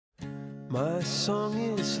My song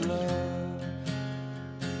is love.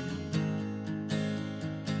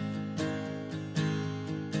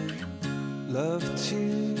 Love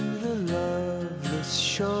to the loveless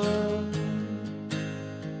shore,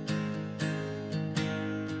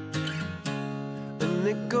 and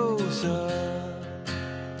it goes up.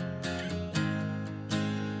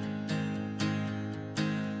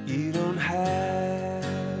 You don't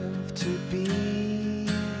have to be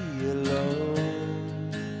alone.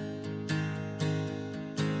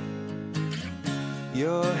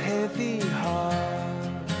 Your heavy heart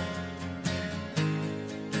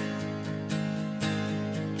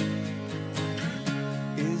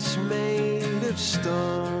is made of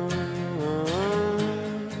stone,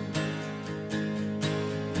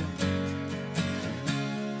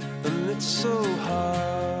 and it's so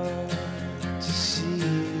hard to see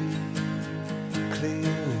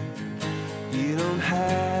clearly. You don't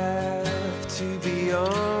have to be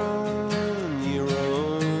on your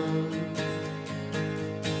own.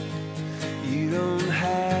 You don't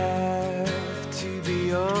have to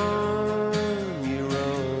be on your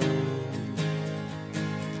own.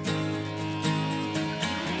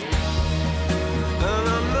 And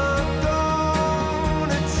I'm not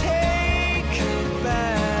gonna take it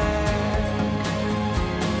back,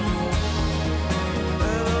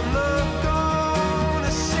 and I'm not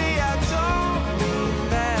gonna say I don't mean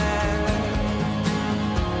that.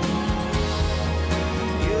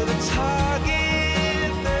 You're the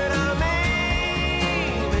target that I'm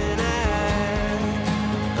aiming at,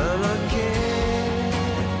 and I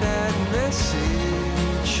get that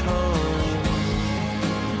message home.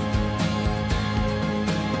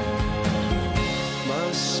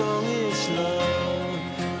 My song is love.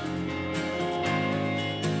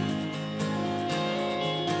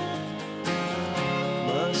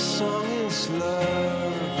 My song is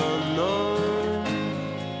love unknown,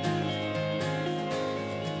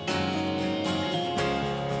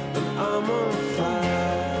 and I'm on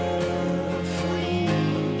fire for you.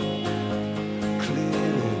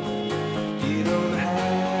 Clearly, you don't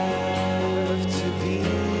have to be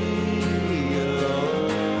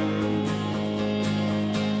alone.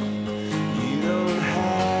 You don't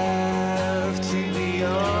have to be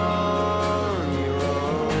on your own.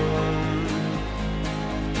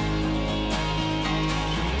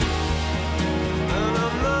 And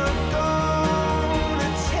I'm not gonna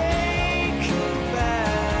take it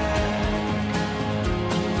back,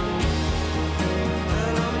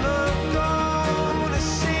 and I'm not gonna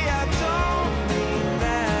say I don't mean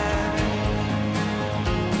that.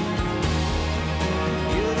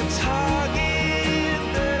 You're the target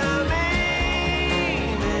that I'm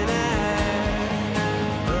aiming at,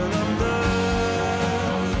 and I'm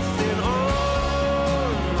nothing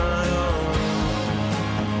on my own.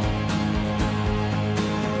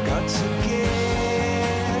 Got to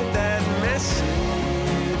get that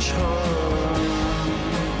message home.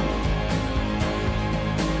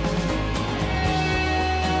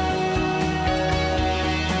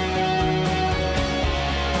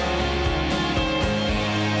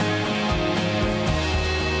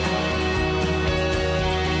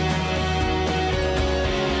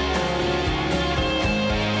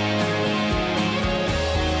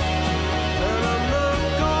 And I'm not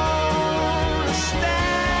gonna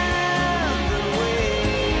stand and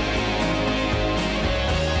wait,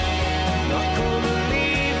 not gonna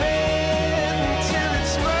leave it until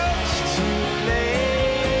it's much too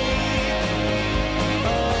late.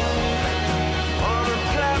 Oh, on a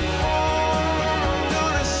platform I'm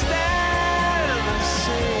gonna stand and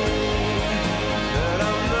say that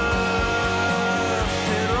I'm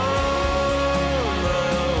nothing on my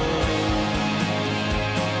own.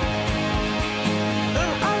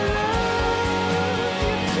 And I love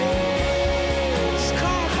you, please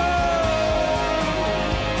come home.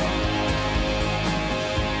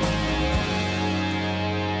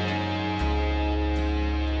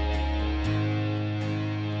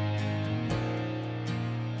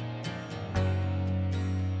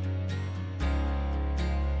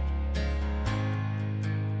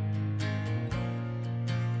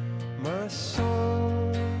 My song